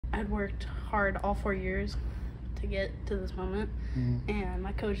I'd worked hard all 4 years to get to this moment, and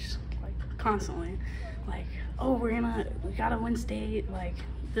my coach, like, constantly, like, oh, we gotta win state, like,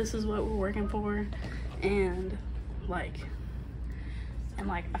 this is what we're working for, and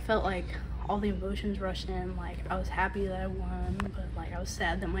I felt like all the emotions rushed in. Like, I was happy that I won, but like I was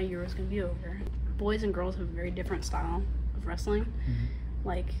sad that my year was gonna be over. Boys and girls have a very different style of wrestling.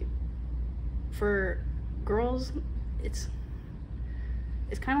 Like, for girls, it's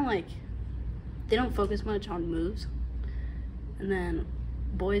kind of like they don't focus much on moves, and then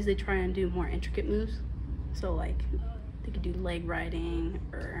boys, they try and do more intricate moves. So like they could do leg riding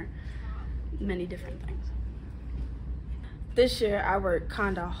or many different things. This year, I worked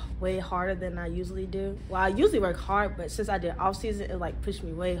kind of way harder than I usually do. Well, I usually work hard, but since I did off-season, it, like, pushed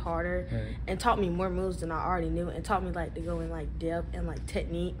me way harder and taught me more moves than I already knew, and taught me, like, to go in, like, depth and, like,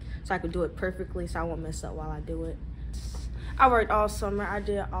 technique so I could do it perfectly so I won't mess up while I do it. I worked all summer. I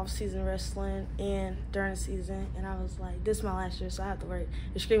did off-season wrestling and during the season, and I was like, this is my last year, so I have to work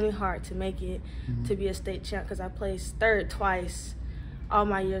extremely hard to make it to be a state champ, because I placed third twice all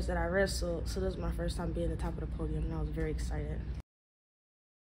my years that I wrestled, so this was my first time being at the top of the podium, and I was very excited.